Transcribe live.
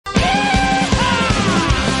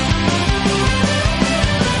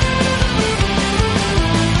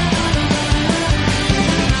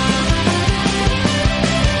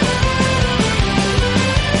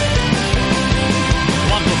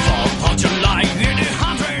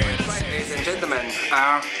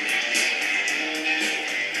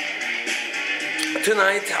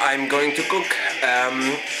Tonight I'm going to cook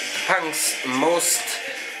Punk's most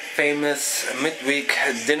famous midweek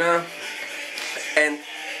dinner, and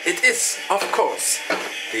it is, of course,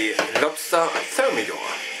 the Lobster Thermidor.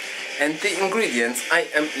 And the ingredients I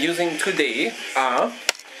am using today are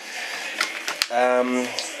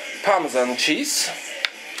Parmesan cheese,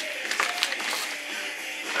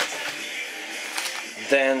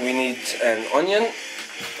 then we need an onion,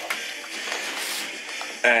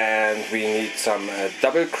 and we need some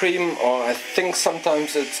double cream, or I think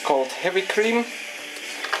sometimes it's called heavy cream.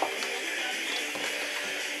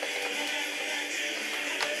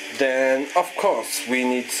 Then of course we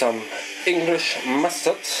need some English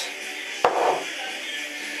mustard,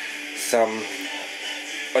 some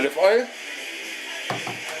olive oil,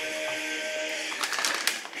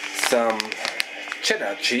 some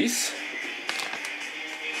cheddar cheese,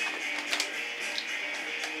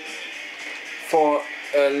 for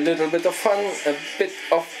a little bit of fun, a bit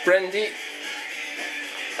of brandy,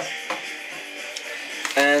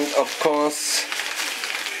 and of course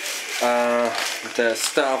the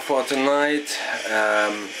star for tonight.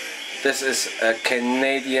 This is a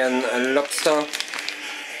Canadian lobster.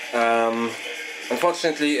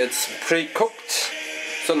 Unfortunately it's pre-cooked,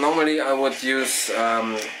 so normally I would use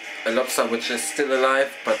a lobster which is still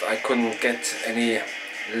alive, but I couldn't get any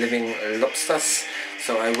living lobsters,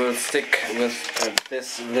 so I will stick with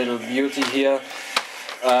this little beauty here.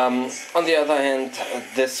 On the other hand,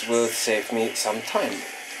 this will save me some time.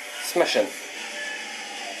 Smashing.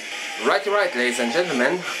 Right, ladies and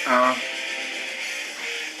gentlemen.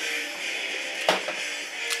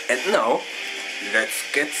 And now, let's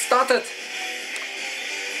get started.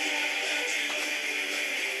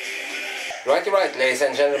 Right, ladies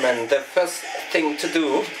and gentlemen, the first thing to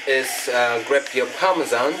do is grab your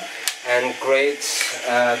Parmesan and grate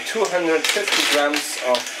 250 grams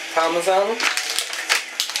of Parmesan.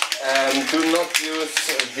 Do not use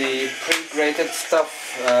the pre-grated stuff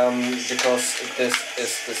because this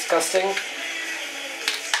is disgusting.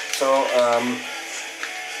 So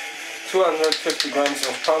 250 grams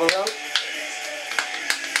of Parmesan.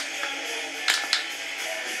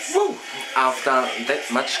 Woo! After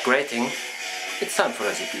that much grating, it's time for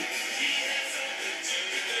recipe.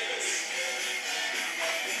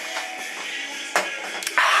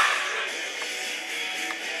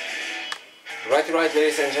 Right,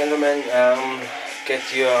 ladies and gentlemen,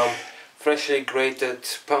 get your freshly grated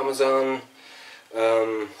Parmesan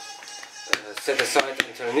set aside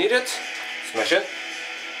until needed. Smash it.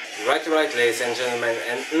 Right, ladies and gentlemen,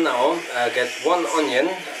 and now get one onion,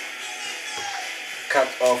 cut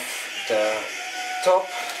off the top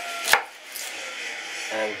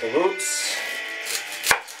and the roots,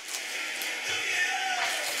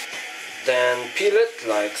 then peel it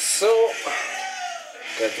like so.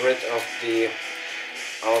 Get rid of the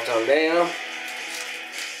outer layer.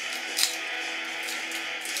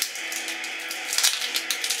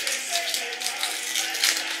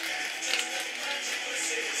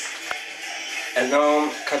 And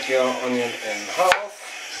now cut your onion in half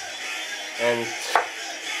and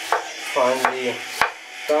finely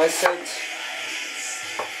dice it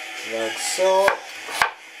like so.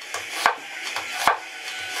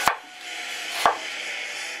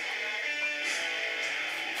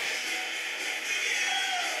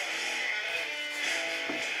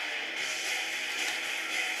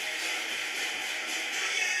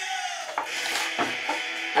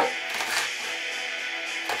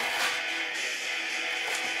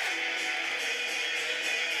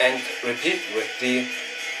 And repeat with the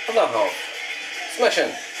other half.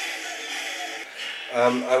 Smashing!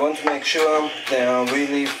 I want to make sure they are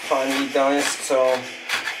really finely diced, so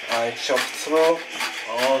I chop through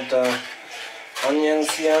all the onions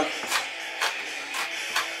here.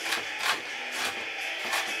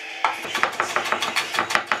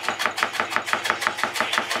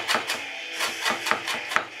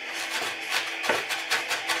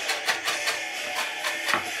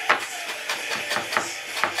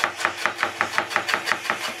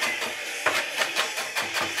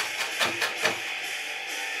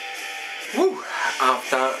 Woo!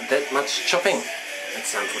 After that much chopping,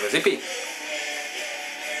 it's time for the recipe.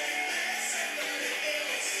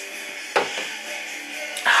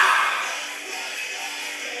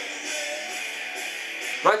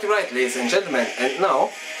 Right, ladies and gentlemen, and now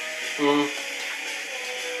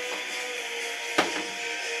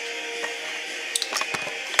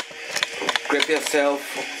grab yourself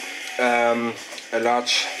a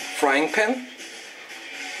large frying pan.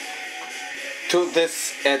 To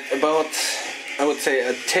this add about, I would say,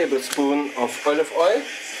 a tablespoon of olive oil.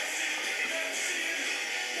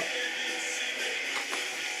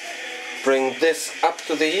 Bring this up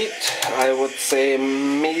to the heat, I would say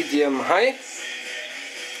medium high.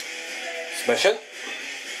 Smash it.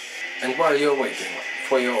 And while you're waiting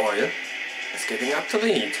for your oil, it's getting up to the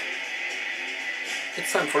heat.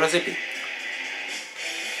 It's time for a zippy.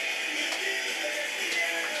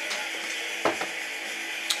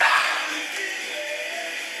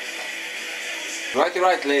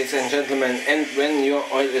 Right, ladies and gentlemen, and when your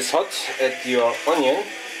oil is hot, add your onion.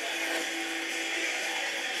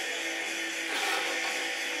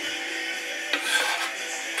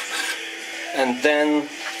 And then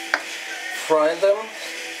fry them.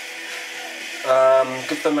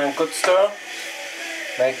 Give them a good stir.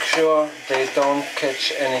 Make sure they don't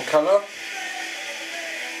catch any color.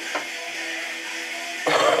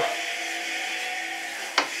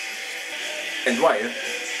 And while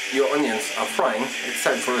your onions are frying, it's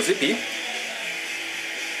time for a zippy.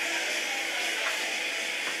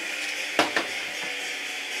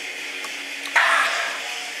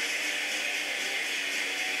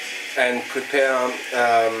 And prepare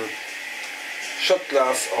shot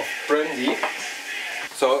glass of brandy.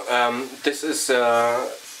 So this is a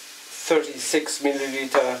 36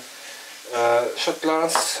 milliliter shot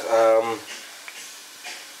glass.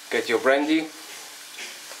 Get your brandy.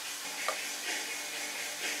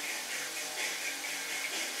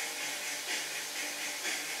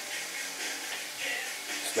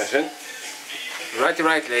 Smash it.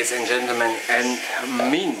 Right, ladies and gentlemen, and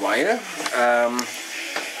meanwhile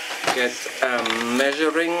get a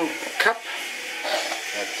measuring cup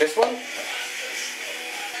like this one.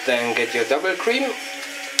 Then get your double cream.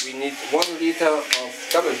 We need 1 liter of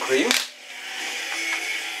double cream.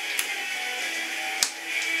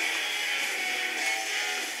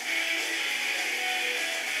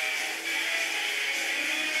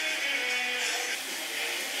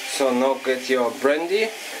 So now get your brandy.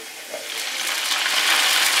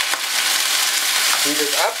 Heat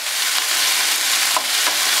it up.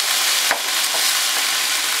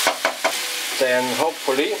 Then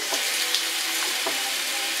hopefully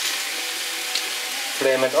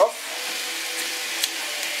flame it off.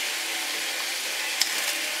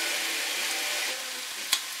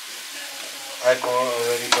 Alcohol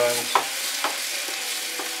already burned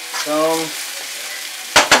down.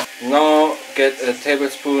 Now get a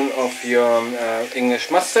tablespoon of your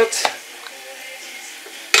English mustard.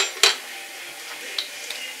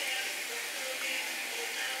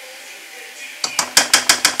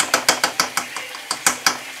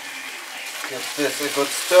 Give this a good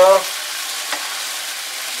stir.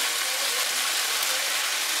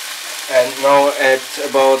 And now add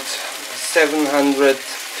about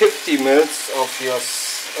 750 ml of your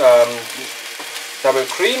double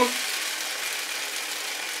cream.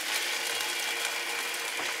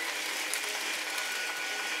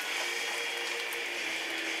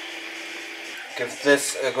 Give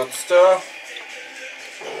this a good stir.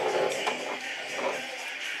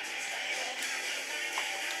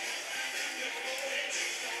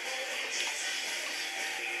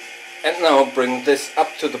 And now bring this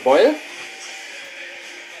up to the boil,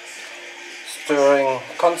 stirring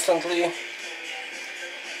constantly.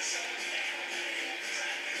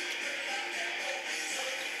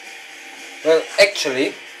 Well,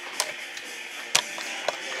 actually,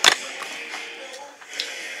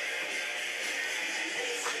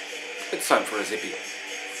 it's time for a zippy.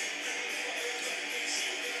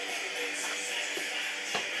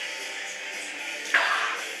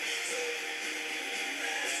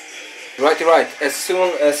 Right. As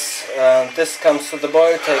soon as this comes to the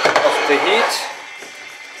boil, take it off the heat.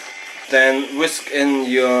 Then whisk in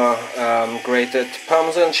your grated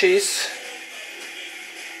Parmesan cheese.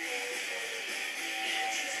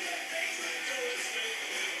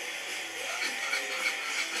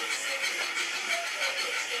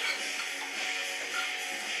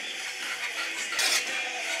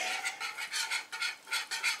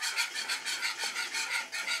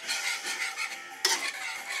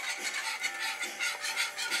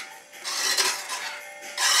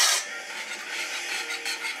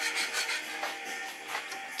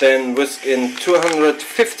 Then whisk in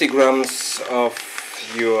 250 grams of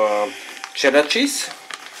your cheddar cheese.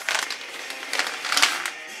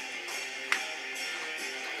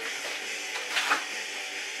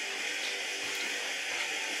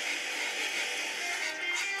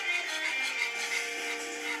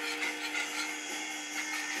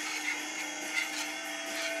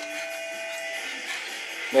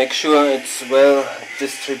 Make sure it's well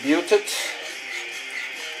distributed.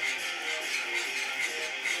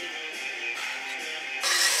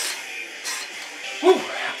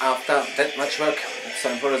 After that much work, it's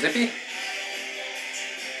time for a zippy.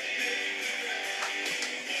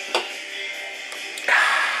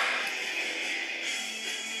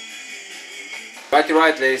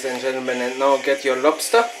 Right, ladies and gentlemen, and now get your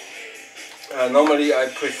lobster. Normally I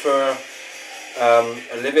prefer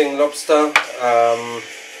a living lobster.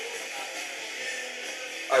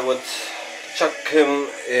 I would chuck him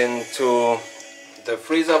into the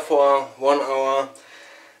freezer for 1 hour,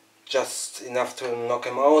 just enough to knock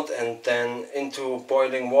him out, and then into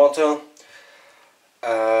boiling water,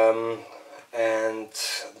 and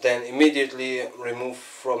then immediately remove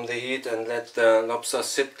from the heat and let the lobster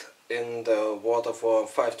sit in the water for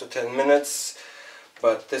 5 to 10 minutes.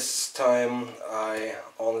 But this time I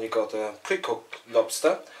only got a pre-cooked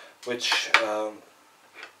lobster, which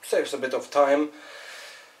saves a bit of time.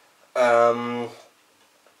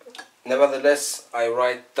 Nevertheless, I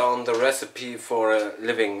write down the recipe for a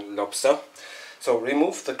living lobster. So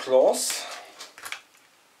remove the claws,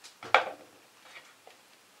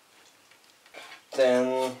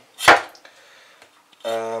 then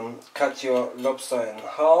cut your lobster in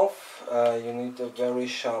half. You need a very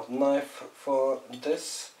sharp knife for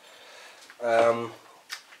this. The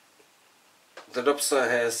lobster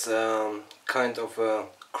has kind of a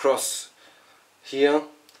cross here.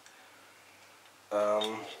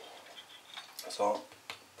 So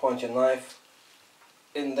point your knife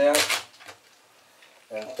in there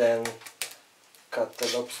and then cut the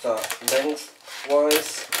lobster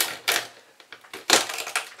lengthwise.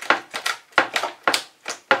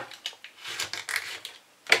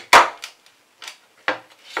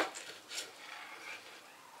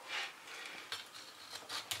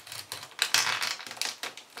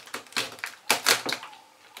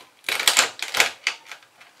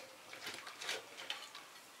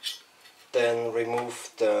 Then remove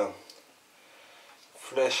the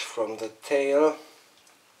flesh from the tail.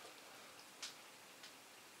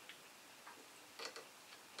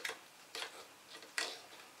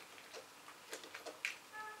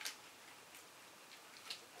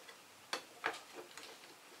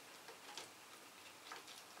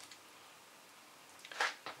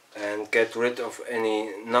 And get rid of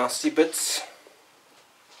any nasty bits.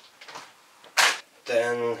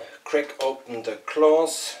 Then crack open the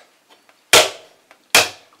claws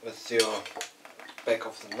with your back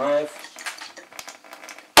of the knife.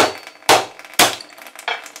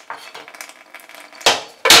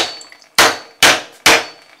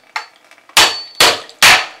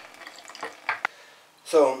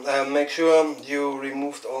 So make sure you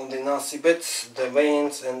removed all the nasty bits, the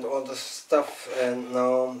veins and all the stuff, and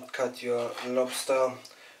now cut your lobster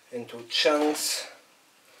into chunks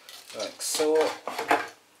like so.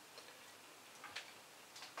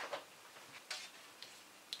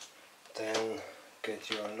 Then get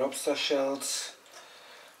your lobster shells,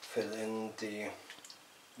 fill in the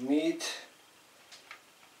meat.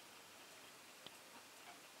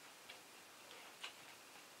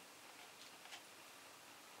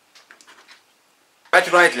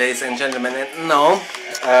 Right, ladies and gentlemen, and now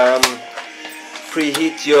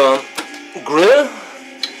preheat your grill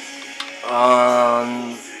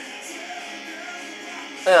on,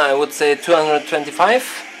 I would say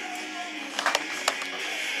 225.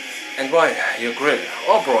 And while your grill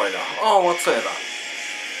or broiler or whatsoever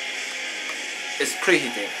is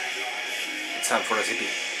preheating, it's time for recipe.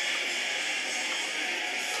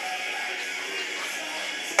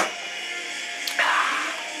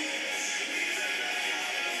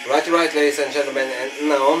 Right, ladies and gentlemen, and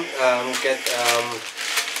now get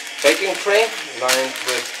baking tray lined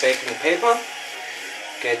with baking paper.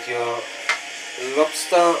 Get your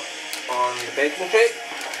lobster on the baking tray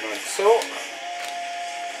like so.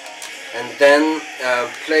 And then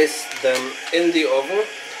place them in the oven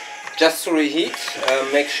just to reheat.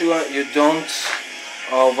 Make sure you don't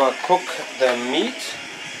overcook the meat.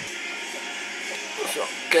 So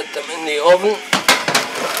get them in the oven.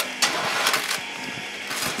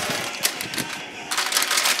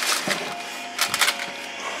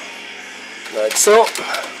 Like so.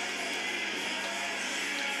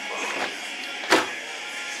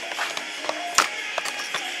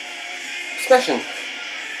 Smashing.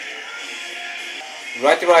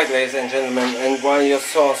 Right, ladies and gentlemen, and while your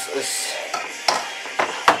sauce is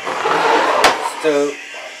still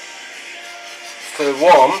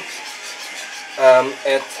warm,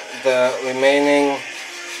 add the remaining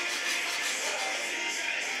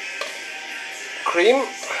cream.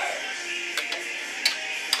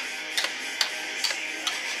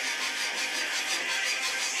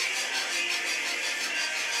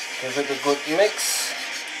 Give it a good mix.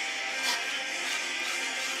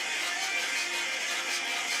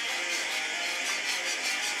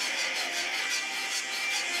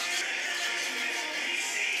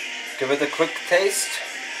 Give it a quick taste.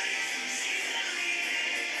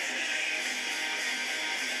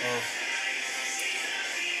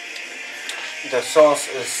 the sauce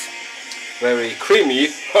is very creamy.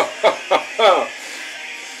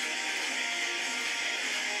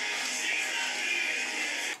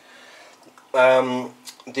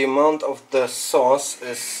 The amount of the sauce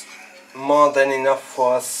is more than enough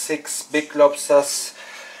for 6 big lobsters,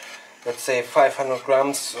 let's say 500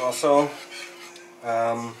 grams or so.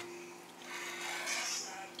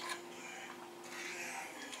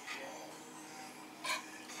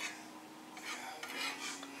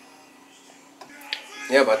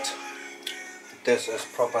 Yeah, but this is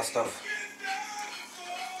proper stuff.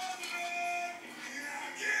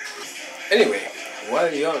 Anyway,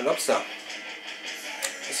 while your lobster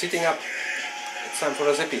is heating up, it's time for a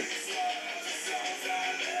recipe.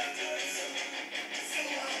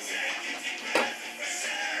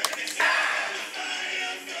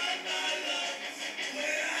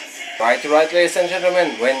 Right, ladies and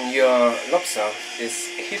gentlemen, when your lobster is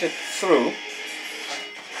heated through,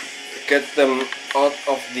 get them out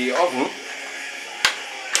of the oven.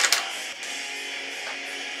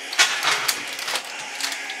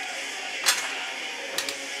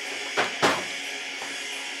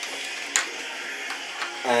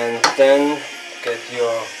 And then get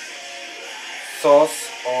your sauce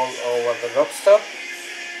all over the lobster.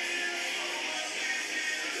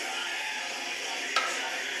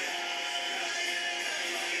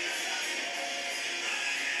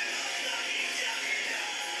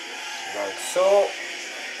 Like so.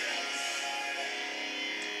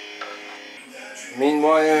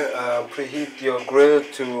 Meanwhile, preheat your grill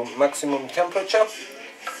to maximum temperature.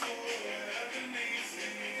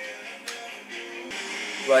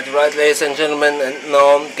 Right, ladies and gentlemen, and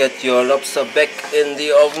now get your lobster back in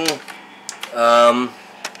the oven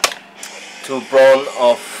to brown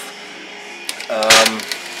off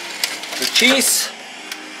the cheese.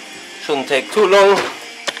 Shouldn't take too long.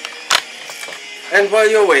 And while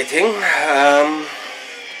you're waiting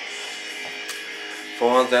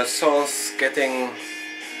for the sauce getting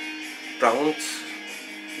browned,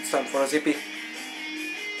 it's time for a recipe.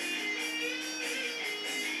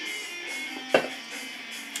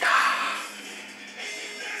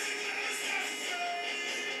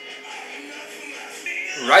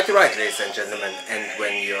 Right, ladies and gentlemen, and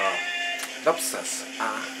when your lobsters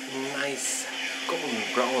are nice golden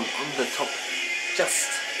brown on the top, just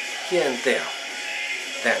here and there,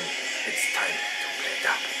 then it's time to plate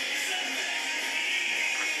up.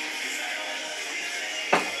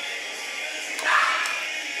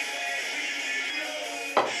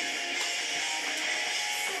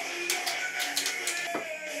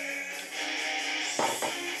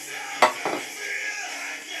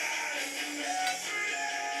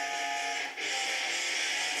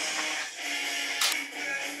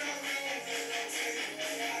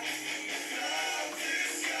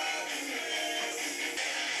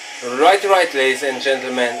 Right, ladies and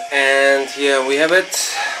gentlemen, and here we have it.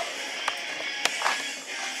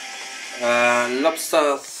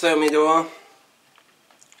 Lobster Thermidor.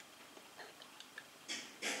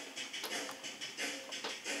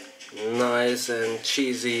 Nice and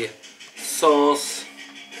cheesy sauce.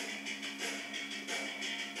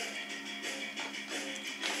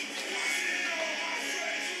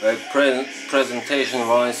 Presentation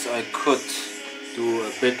wise, I could do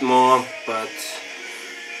a bit more, but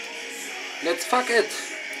let's fuck it.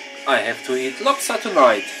 I have to eat lobster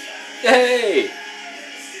tonight. Yay!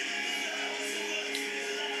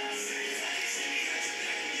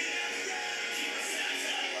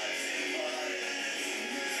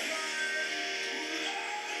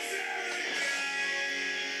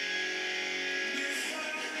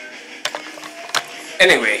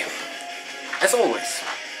 Anyway, as always,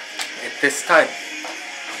 at this time,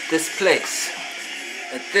 this place,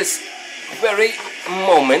 at this very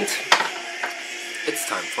moment, it's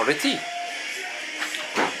time for a tea.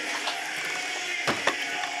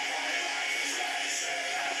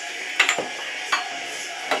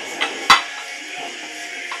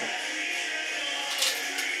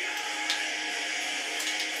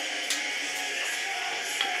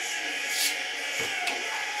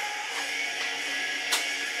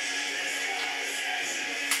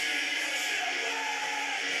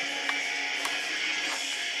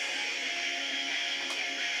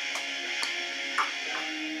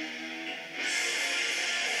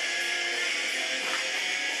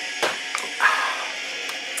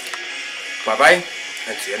 Bye bye,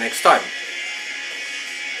 and see you next time.